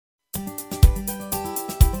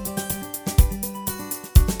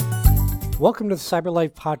Welcome to the Cyber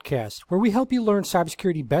Life Podcast, where we help you learn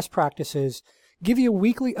cybersecurity best practices, give you a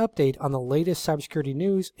weekly update on the latest cybersecurity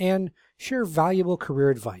news, and share valuable career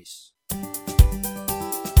advice.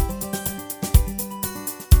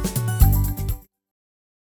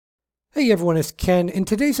 Hey everyone, it's Ken. In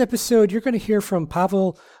today's episode, you're going to hear from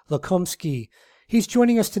Pawel Lakomski. He's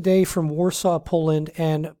joining us today from Warsaw, Poland,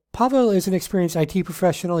 and Pawel is an experienced IT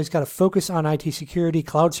professional. He's got a focus on IT security,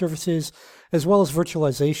 cloud services, as well as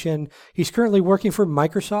virtualization. He's currently working for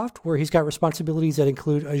Microsoft, where he's got responsibilities that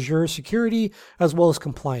include Azure security, as well as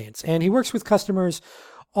compliance. And he works with customers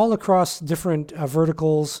all across different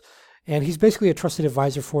verticals, and he's basically a trusted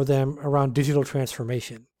advisor for them around digital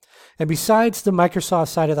transformation. And besides the Microsoft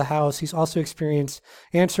side of the house, he's also experienced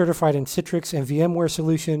and certified in Citrix and VMware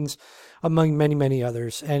solutions, among many, many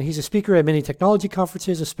others. And he's a speaker at many technology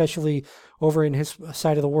conferences, especially over in his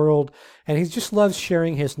side of the world. And he just loves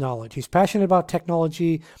sharing his knowledge. He's passionate about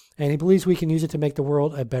technology, and he believes we can use it to make the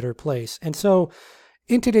world a better place. And so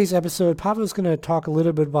in today's episode, Pawel is going to talk a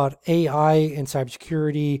little bit about AI and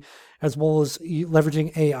cybersecurity, as well as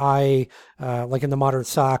leveraging AI like in the modern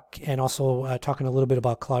SOC, and also talking a little bit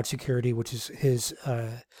about cloud security, which is his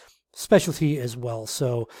specialty as well.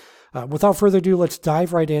 So without further ado, let's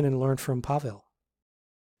dive right in and learn from Pawel.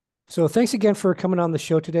 So thanks again for coming on the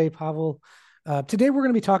show today, Pawel. Today we're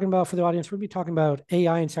going to be talking about, for the audience, we're going to be talking about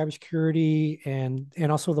AI and cybersecurity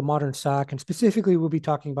and also the modern SOC. And specifically, we'll be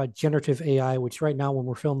talking about generative AI, which right now when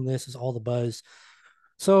we're filming this is all the buzz.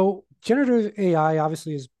 So generative AI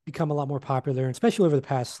obviously has become a lot more popular, and especially over the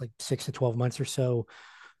past like 6 to 12 months or so.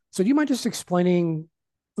 So do you mind just explaining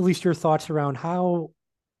at least your thoughts around how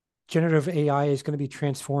generative AI is going to be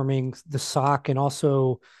transforming the SOC, and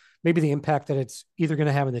also maybe the impact that it's either going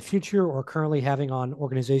to have in the future or currently having on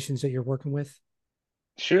organizations that you're working with?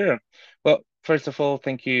 Sure. Well, first of all,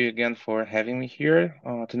 thank you again for having me here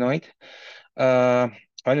tonight. My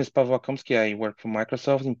name is Pawel Lakomski. I work for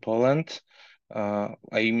Microsoft in Poland.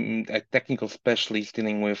 I'm a technical specialist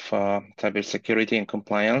dealing with cybersecurity and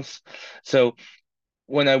compliance. So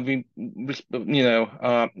when I've been,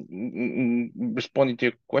 responding to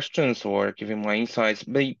your questions or giving my insights,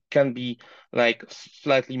 they can be like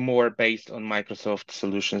slightly more based on Microsoft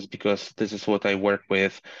solutions because this is what I work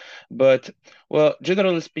with. But well,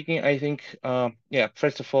 generally speaking, I think,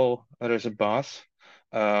 first of all, there is a buzz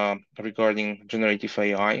regarding generative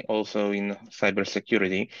AI, also in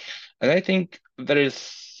cybersecurity, and I think there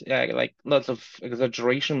is like lots of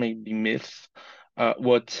exaggeration, maybe myths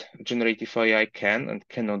what generative AI can and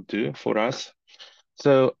cannot do for us.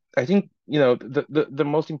 So I think, the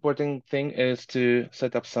most important thing is to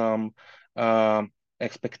set up some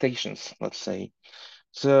expectations, let's say.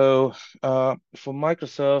 So for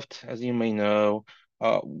Microsoft, as you may know,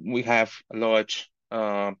 we have a large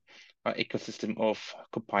ecosystem of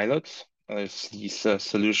copilots. There's these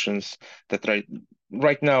solutions that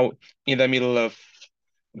right now in the middle of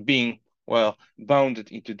being bounded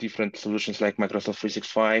into different solutions like Microsoft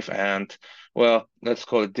 365 and, let's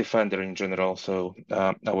call it Defender in general, so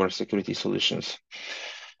our security solutions.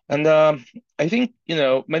 And I think,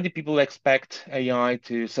 many people expect AI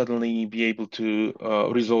to suddenly be able to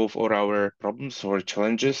resolve all our problems or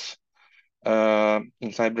challenges in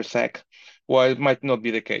cybersec. Well, it might not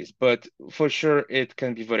be the case, but for sure it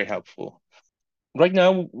can be very helpful. Right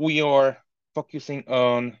now, we are focusing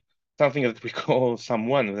on something that we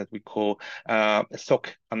call a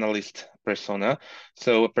SOC analyst persona.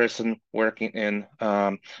 So a person working in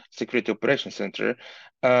security operations center,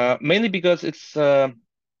 mainly because it's a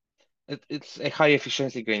high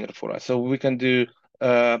efficiency gainer for us. So we can do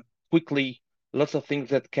quickly lots of things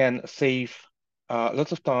that can save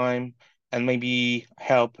lots of time and maybe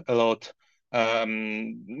help a lot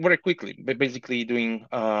very quickly, but basically doing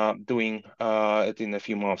it in a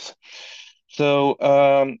few months. So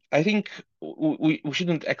I think we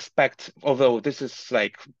shouldn't expect, although this is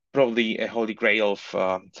like probably a holy grail of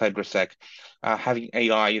cybersec, having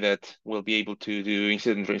AI that will be able to do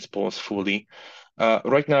incident response fully.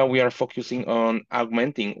 Right now, we are focusing on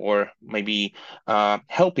augmenting or maybe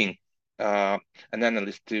helping an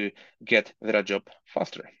analyst to get their job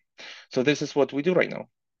faster. So this is what we do right now.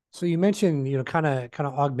 So you mentioned, kind of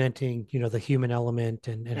augmenting, the human element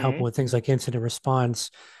and helping Hmm. with things like incident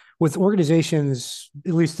response. With organizations,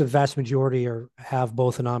 at least the vast majority have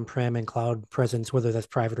both an on-prem and cloud presence, whether that's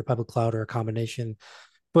private or public cloud or a combination.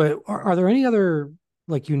 But are there any other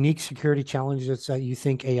like unique security challenges that you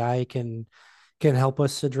think AI can help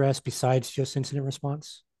us address besides just incident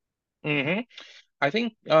response? Hmm. I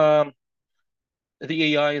think the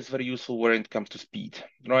AI is very useful when it comes to speed,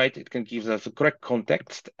 right? It can give us the correct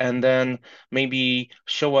context and then maybe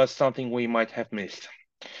show us something we might have missed.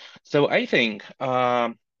 So I think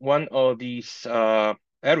one of these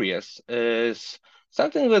areas is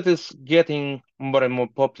something that is getting more and more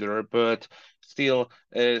popular, but still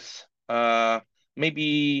is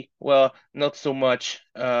maybe, well, not so much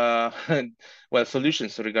well,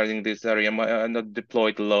 solutions regarding this area are not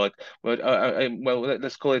deployed a lot, but well,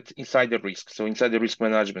 let's call it insider risk. So insider risk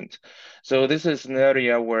management. So this is an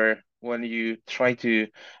area where when you try to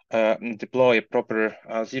deploy a proper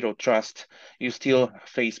zero trust, you still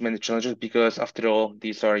face many challenges because after all,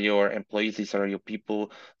 these are your employees, these are your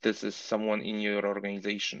people, this is someone in your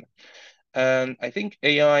organization. And I think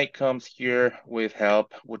AI comes here with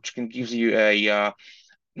help, which can gives you a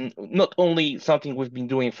not only something we've been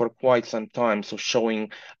doing for quite some time, so showing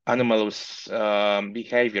anomalous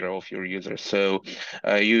behavior of your users. So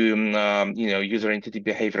you know, user entity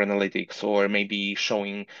behavior analytics, or maybe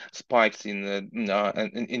showing spikes in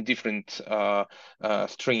different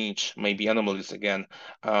strange, maybe anomalies again,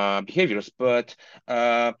 behaviors, but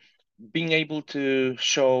being able to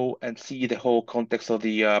show and see the whole context of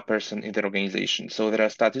the person in the organization. So there are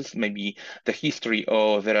status, maybe the history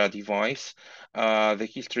of their device, the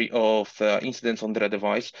history of incidents on their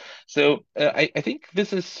device. So I think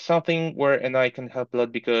this is something where NI can help a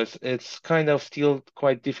lot because it's kind of still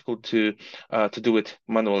quite difficult to do it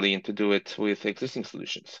manually and to do it with existing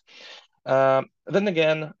solutions. Then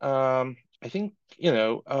again, I think you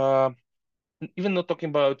know. Even not talking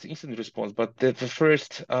about incident response, but the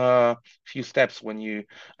first few steps when you,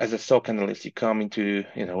 as a SOC analyst, you come into,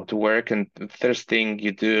 you know, to work, and the first thing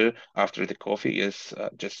you do after the coffee is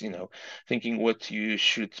just, you know, thinking what you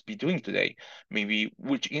should be doing today. Maybe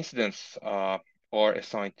which incidents are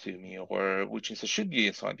assigned to me, or which incidents should be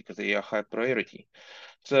assigned because they are high priority.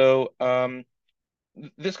 So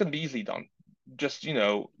this can be easily done. Just, you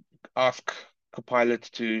know, ask Copilot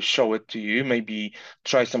to show it to you, maybe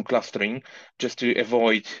try some clustering just to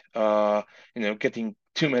avoid, you know, getting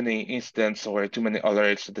too many incidents or too many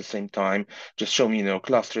alerts at the same time. Just show me, you know,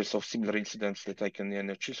 clusters of similar incidents that I can, you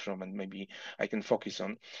know, choose from and maybe I can focus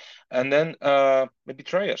on. And then maybe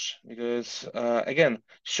triage, because again,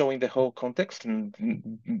 showing the whole context and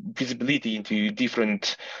visibility into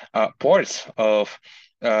different parts of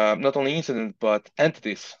not only incident but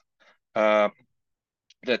entities uh,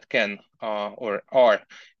 that can or are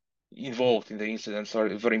involved in the incidents are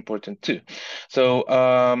very important too. So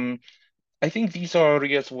I think these are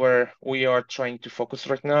areas where we are trying to focus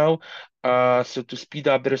right now. So to speed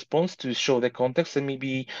up the response, to show the context, and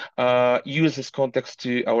maybe use this context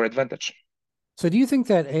to our advantage. So, do you think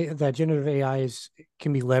that that generative AI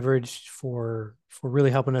can be leveraged for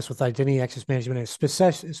really helping us with identity access management, and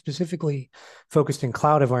specifically focused in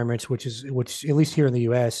cloud environments, which at least here in the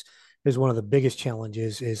U.S. is one of the biggest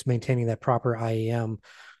challenges is maintaining that proper IAM.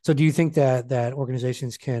 So, do you think that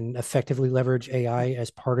organizations can effectively leverage AI as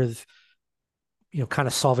part of kind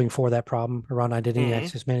of solving for that problem around identity Mhm.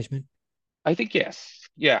 access management? I think yes.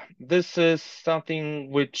 Yeah, this is something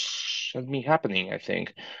which has been happening, I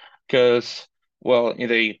think. Because, well,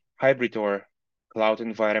 in a hybrid or cloud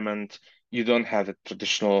environment, you don't have a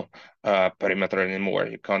traditional perimeter anymore.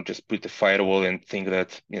 You can't just put a firewall and think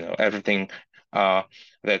that, you know, everything uh,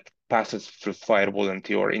 that passes through firewall and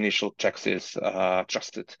your initial checks is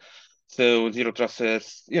trusted. So zero trust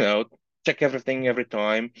is, you know, check everything every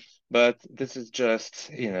time. But this is just,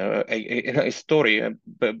 you know, a story,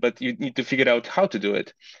 but you need to figure out how to do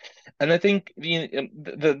it. And I think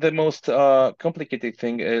the most complicated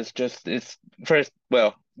thing is first,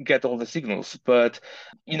 well, get all the signals. But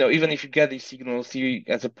you know, even if you get these signals, you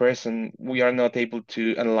as a person, we are not able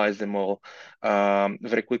to analyze them all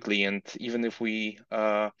very quickly. And even if we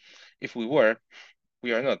were,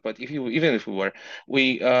 we are not. But even if we were,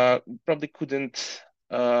 we probably couldn't.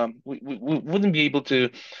 We wouldn't be able to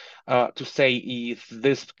say if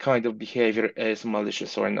this kind of behavior is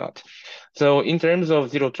malicious or not. So, in terms of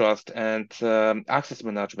zero trust and access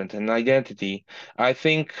management and identity, I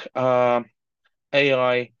think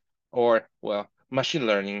AI or, well, machine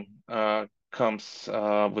learning comes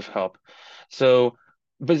with help. So,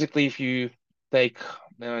 basically, if you take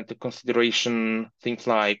into consideration things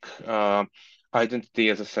like identity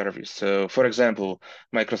as a service. So, for example,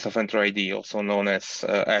 Microsoft Entra ID, also known as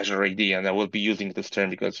Azure ID, and I will be using this term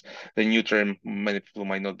because the new term many people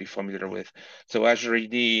might not be familiar with. So, Azure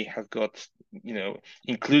ID has got, you know,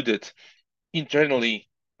 included internally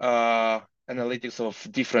analytics of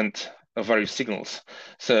different various signals.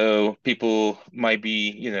 So people might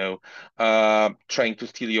be, you know, trying to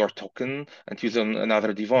steal your token and use on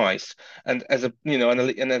another device. And as a, you know, as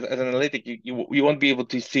an analytic, you won't be able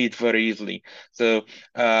to see it very easily. So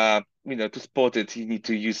to spot it, you need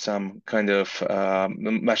to use some kind of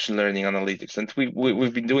machine learning analytics, and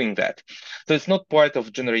we've been doing that. So it's not part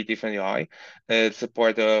of generative AI; it's a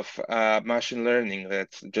part of machine learning that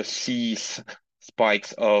just sees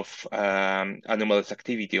spikes of anomalous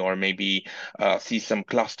activity, or maybe sees some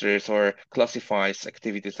clusters or classifies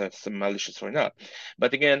activities as malicious or not.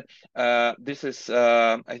 But again, I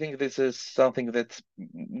think this is something that,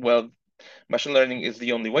 well, machine learning is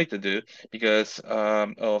the only way to do because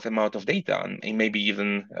of amount of data and maybe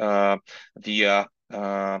even the uh,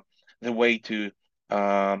 uh, the way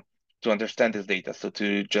uh, to understand this data. So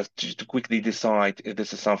to quickly decide if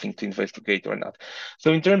this is something to investigate or not.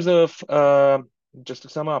 So in terms of just to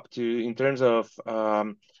sum up, in terms of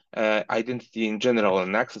identity in general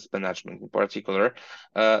and access management in particular,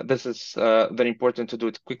 this is very important to do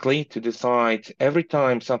it quickly, to decide every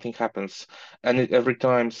time something happens and every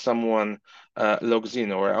time someone logs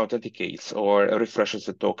in or authenticates or refreshes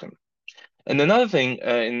the token. And another thing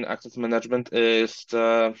in access management is,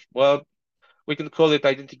 well, we can call it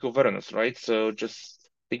identity governance, right? So just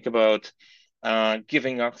think about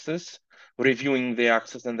giving access, reviewing the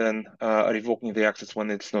access, and then revoking the access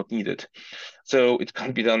when it's not needed. So it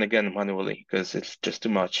can't be done again manually because it's just too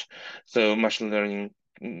much. So machine learning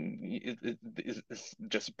is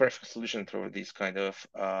just a perfect solution for these kind of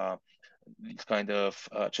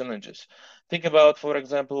challenges. Think about, for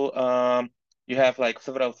example, you have like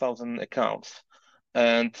several thousand accounts,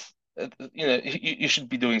 and you should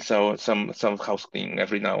be doing some house cleaning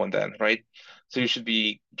every now and then, right? So you should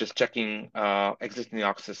be just checking existing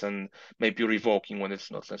access and maybe revoking when it's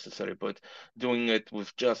not necessary, but doing it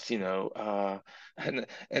with just an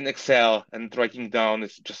Excel and writing down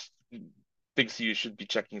is just things you should be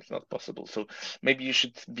checking is not possible. So maybe you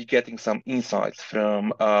should be getting some insights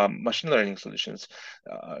from machine learning solutions,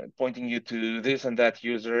 pointing you to this and that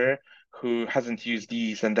user who hasn't used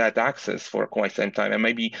these and that access for quite some time. And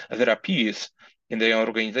maybe there are peers in their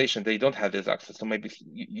organization, they don't have this access. So maybe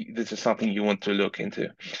this is something you want to look into.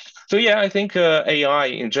 So yeah, I think AI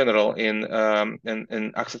in general in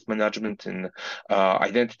access management and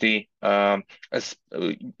identity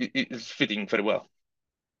is fitting very well.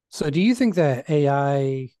 So do you think that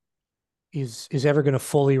AI is ever going to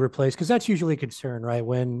fully replace? Because that's usually a concern, right?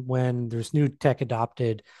 When there's new tech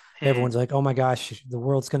adopted, Hmm. everyone's like, "Oh my gosh, the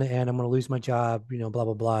world's going to end. I'm going to lose my job." Blah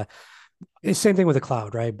blah blah. It's same thing with the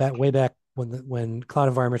cloud, right? Way back when cloud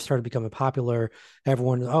environments started becoming popular,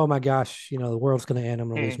 everyone, oh my gosh, the world's going to end. I'm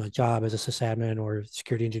going to lose Hmm. my job as a sysadmin or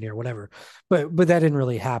security engineer, whatever. But that didn't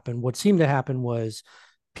really happen. What seemed to happen was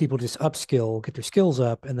people just upskill, get their skills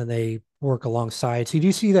up, and then they work alongside. So do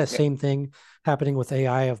you see that Yeah. same thing happening with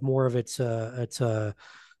AI? Of more of it's a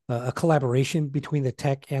collaboration between the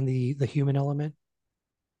tech and the human element.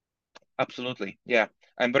 Absolutely. Yeah.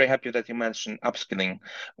 I'm very happy that you mentioned upskilling,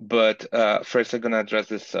 but first I'm gonna address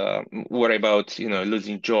this worry about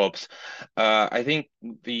losing jobs. I think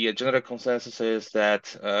the general consensus is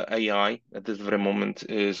that AI at this very moment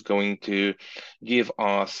is going to give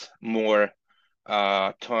us more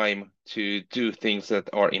time to do things that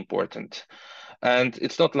are important, and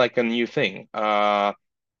it's not like a new thing.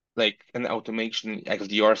 Like an automation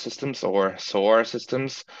XDR systems or SOAR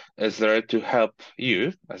systems is there to help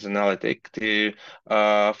you as an analytic to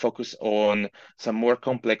focus on some more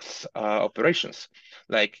complex operations.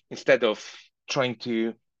 Like instead of trying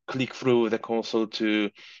to click through the console to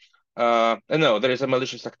no, there is a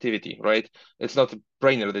malicious activity, right? It's not a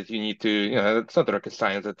brainer that you need to, it's not rocket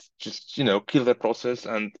science. It's just, kill the process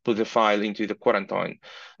and put the file into the quarantine.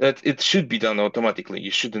 That it should be done automatically.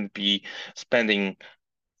 You shouldn't be spending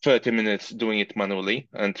 30 minutes doing it manually,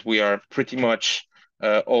 and we are pretty much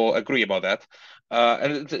all agree about that.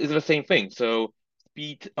 And it's the same thing. So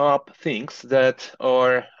speed up things that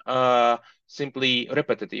are simply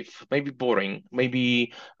repetitive, maybe boring,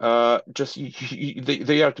 maybe just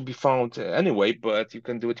they are to be found anyway, but you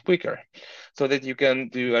can do it quicker, so that you can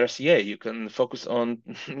do RCA. You can focus on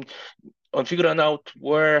on figuring out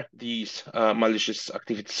where these malicious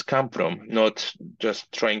activities come from, not just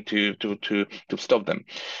trying to stop them.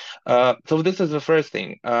 So this is the first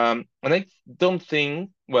thing. And I don't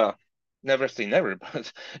think, well, never say never,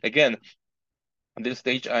 but again, at this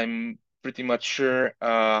stage, I'm pretty much sure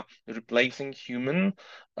replacing human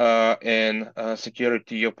in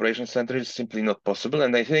security operations center is simply not possible.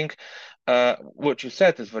 And I think what you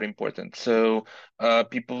said is very important. So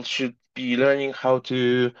people should be learning how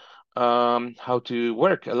to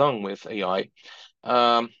work along with AI.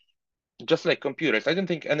 Um, just like computers, I don't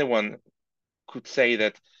think anyone could say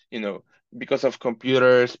that, you know, because of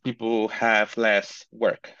computers, people have less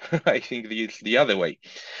work. I think it's the other way.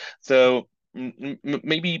 So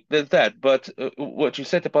maybe there's that, but what you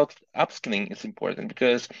said about upskilling is important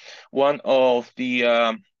because one of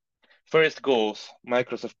the first goals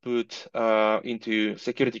Microsoft put into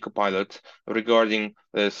Security Copilot regarding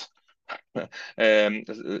this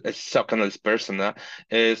a SOC analyst persona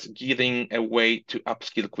is giving a way to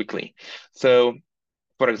upskill quickly. So,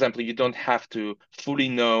 for example, you don't have to fully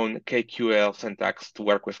know KQL syntax to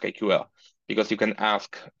work with KQL because you can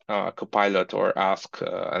ask Copilot or ask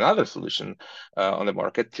another solution on the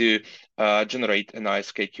market to generate a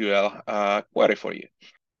nice KQL query for you.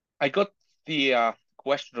 I got the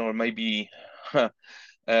question, or maybe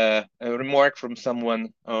a remark from someone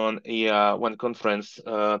on a one conference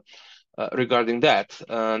regarding that.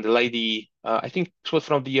 The lady, I think it was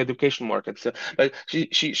from the education market, so, but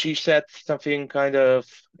she said something kind of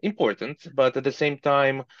important, but at the same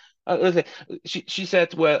time, let's say, she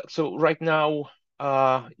said, well, so right now.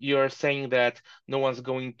 You're saying that no one's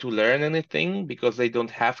going to learn anything because they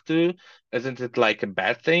don't have to. Isn't it like a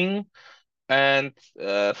bad thing? And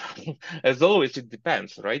as always, it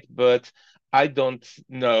depends, right? But I don't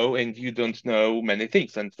know, and you don't know many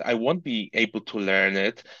things, and I won't be able to learn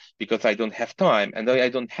it because I don't have time, and I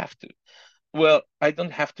don't have to. Well, I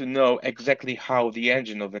don't have to know exactly how the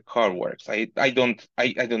engine of the car works. I don't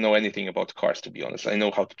know anything about cars, to be honest. I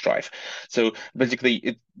know how to drive. So basically,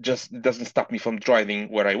 it just doesn't stop me from driving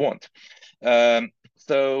where I want.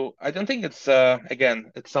 So I don't think it's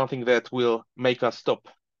again, it's something that will make us stop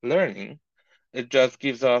learning. It just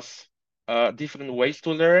gives us different ways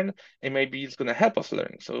to learn, and maybe it's going to help us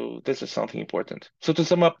learn. So this is something important. So to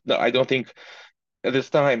sum up, no, I don't think at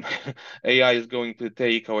this time AI is going to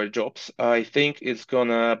take our jobs. I think it's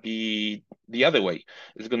gonna be the other way.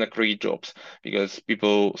 It's gonna create jobs because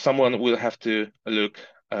someone will have to look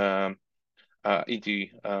into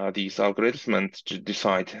these algorithms and to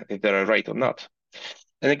decide if they're right or not.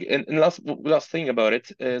 And last thing about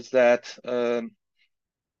it is that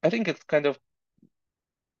I think it's kind of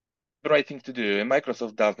the right thing to do, and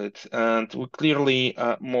Microsoft does it, and we clearly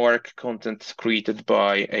mark content created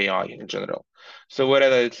by AI in general. So whether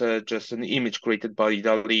it's just an image created by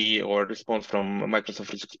DALL-E or response from Microsoft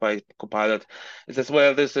 365 Copilot, it says,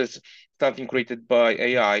 well, this is something created by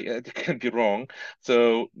AI. It can be wrong.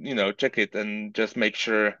 So, check it and just make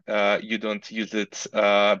sure you don't use it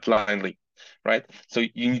blindly, right? So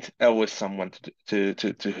you need always someone to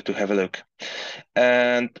have a look.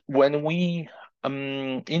 And when we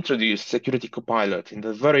introduced Security Copilot in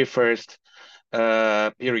the very first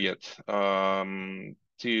period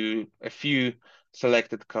to a few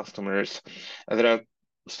selected customers, there are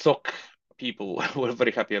SOC people who were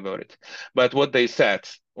very happy about it. But what they said,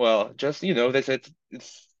 well, just, they said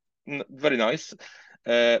it's very nice,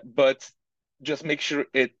 but just make sure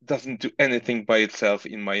it doesn't do anything by itself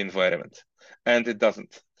in my environment. And it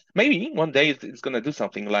doesn't. Maybe one day it's going to do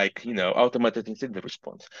something like, automated incident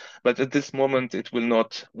response. But at this moment, it will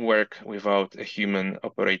not work without a human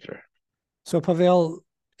operator. So, Pavel,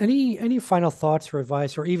 any final thoughts or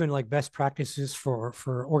advice, or even like best practices for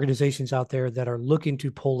organizations out there that are looking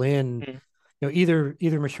to pull in, Mm. either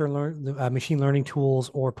machine learning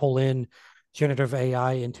tools or pull in generative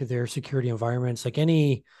AI into their security environments? Like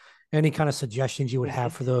any kind of suggestions you would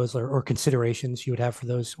have Mhm. for those, or considerations you would have for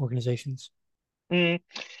those organizations? Mm,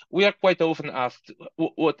 we are quite often asked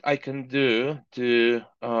what I can do to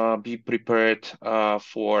be prepared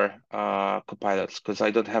for copilots because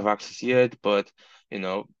I don't have access yet, but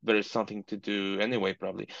there is something to do anyway,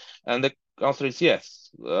 probably. And the answer is yes.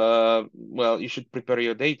 Well, you should prepare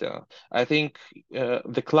your data. I think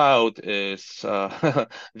the cloud is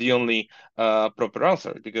the only proper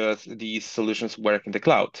answer because these solutions work in the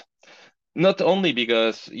cloud. Not only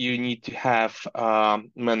because you need to have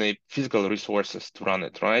many physical resources to run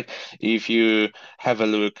it, right? If you have a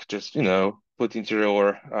look, just put into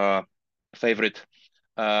your favorite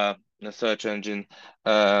uh, search engine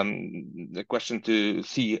the question to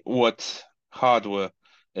see what hardware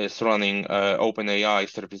is running OpenAI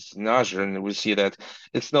services in Azure, and we see that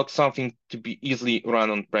it's not something to be easily run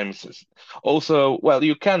on premises. Also, well,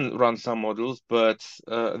 you can run some models, but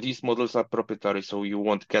these models are proprietary, so you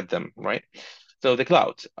won't get them, right? So the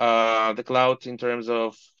cloud in terms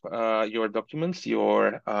of your documents,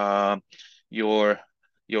 your your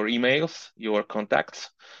emails, your contacts,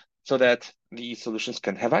 so that these solutions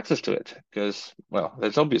can have access to it. Because, well,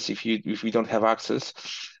 that's obvious. If we don't have access,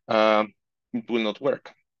 it will not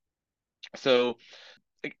work. So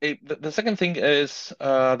the second thing is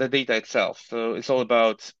the data itself. So it's all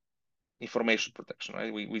about information protection,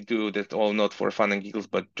 right? We do that all not for fun and giggles,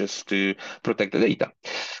 but just to protect the data.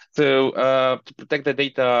 So to protect the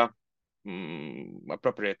data,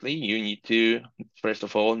 appropriately, you need to, first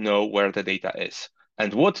of all, know where the data is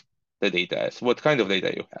and what the data is, what kind of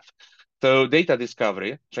data you have. So data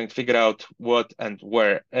discovery, trying to figure out what and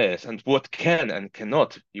where is and what can and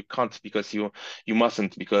cannot. You can't because you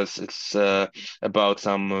mustn't because it's about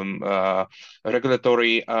some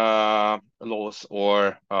regulatory laws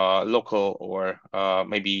or local or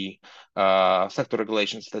maybe sector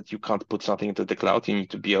regulations that you can't put something into the cloud. You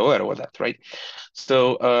need to be aware of that, right?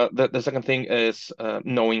 So the second thing is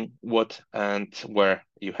knowing what and where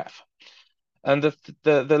you have. And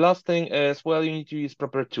the last thing is, well, you need to use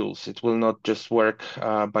proper tools. It will not just work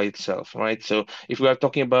by itself, right? So if we are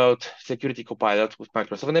talking about Security Copilot with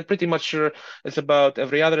Microsoft, and I'm pretty much sure it's about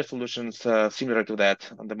every other solutions similar to that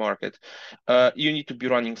on the market, you need to be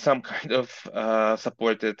running some kind of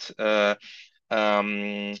supported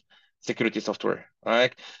um, security software,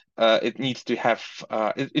 right? It needs to have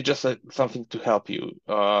it's just something to help you,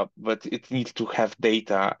 but it needs to have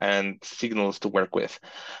data and signals to work with.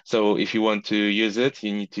 So if you want to use it,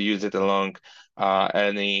 you need to use it along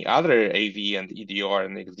any other AV and EDR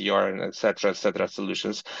and XDR and et cetera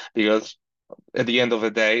solutions, because at the end of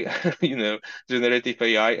the day, generative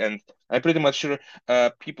AI, and I'm pretty much sure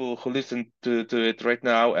people who listen to it right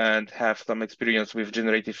now and have some experience with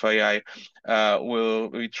generative AI will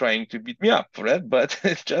be trying to beat me up for it, but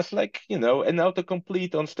it's just like, an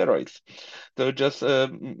autocomplete on steroids. So just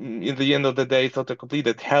in the end of the day, it's autocomplete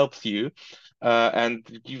that helps you and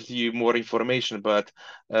gives you more information, but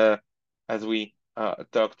as we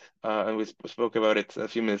talked and we spoke about it a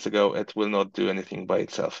few minutes ago, it will not do anything by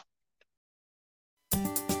itself.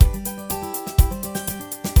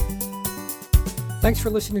 Thanks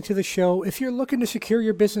for listening to the show. If you're looking to secure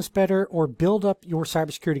your business better or build up your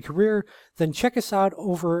cybersecurity career, then check us out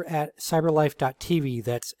over at cyberlife.tv.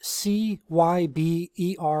 That's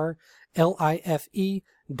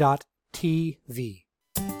CYBERLIFE.tv.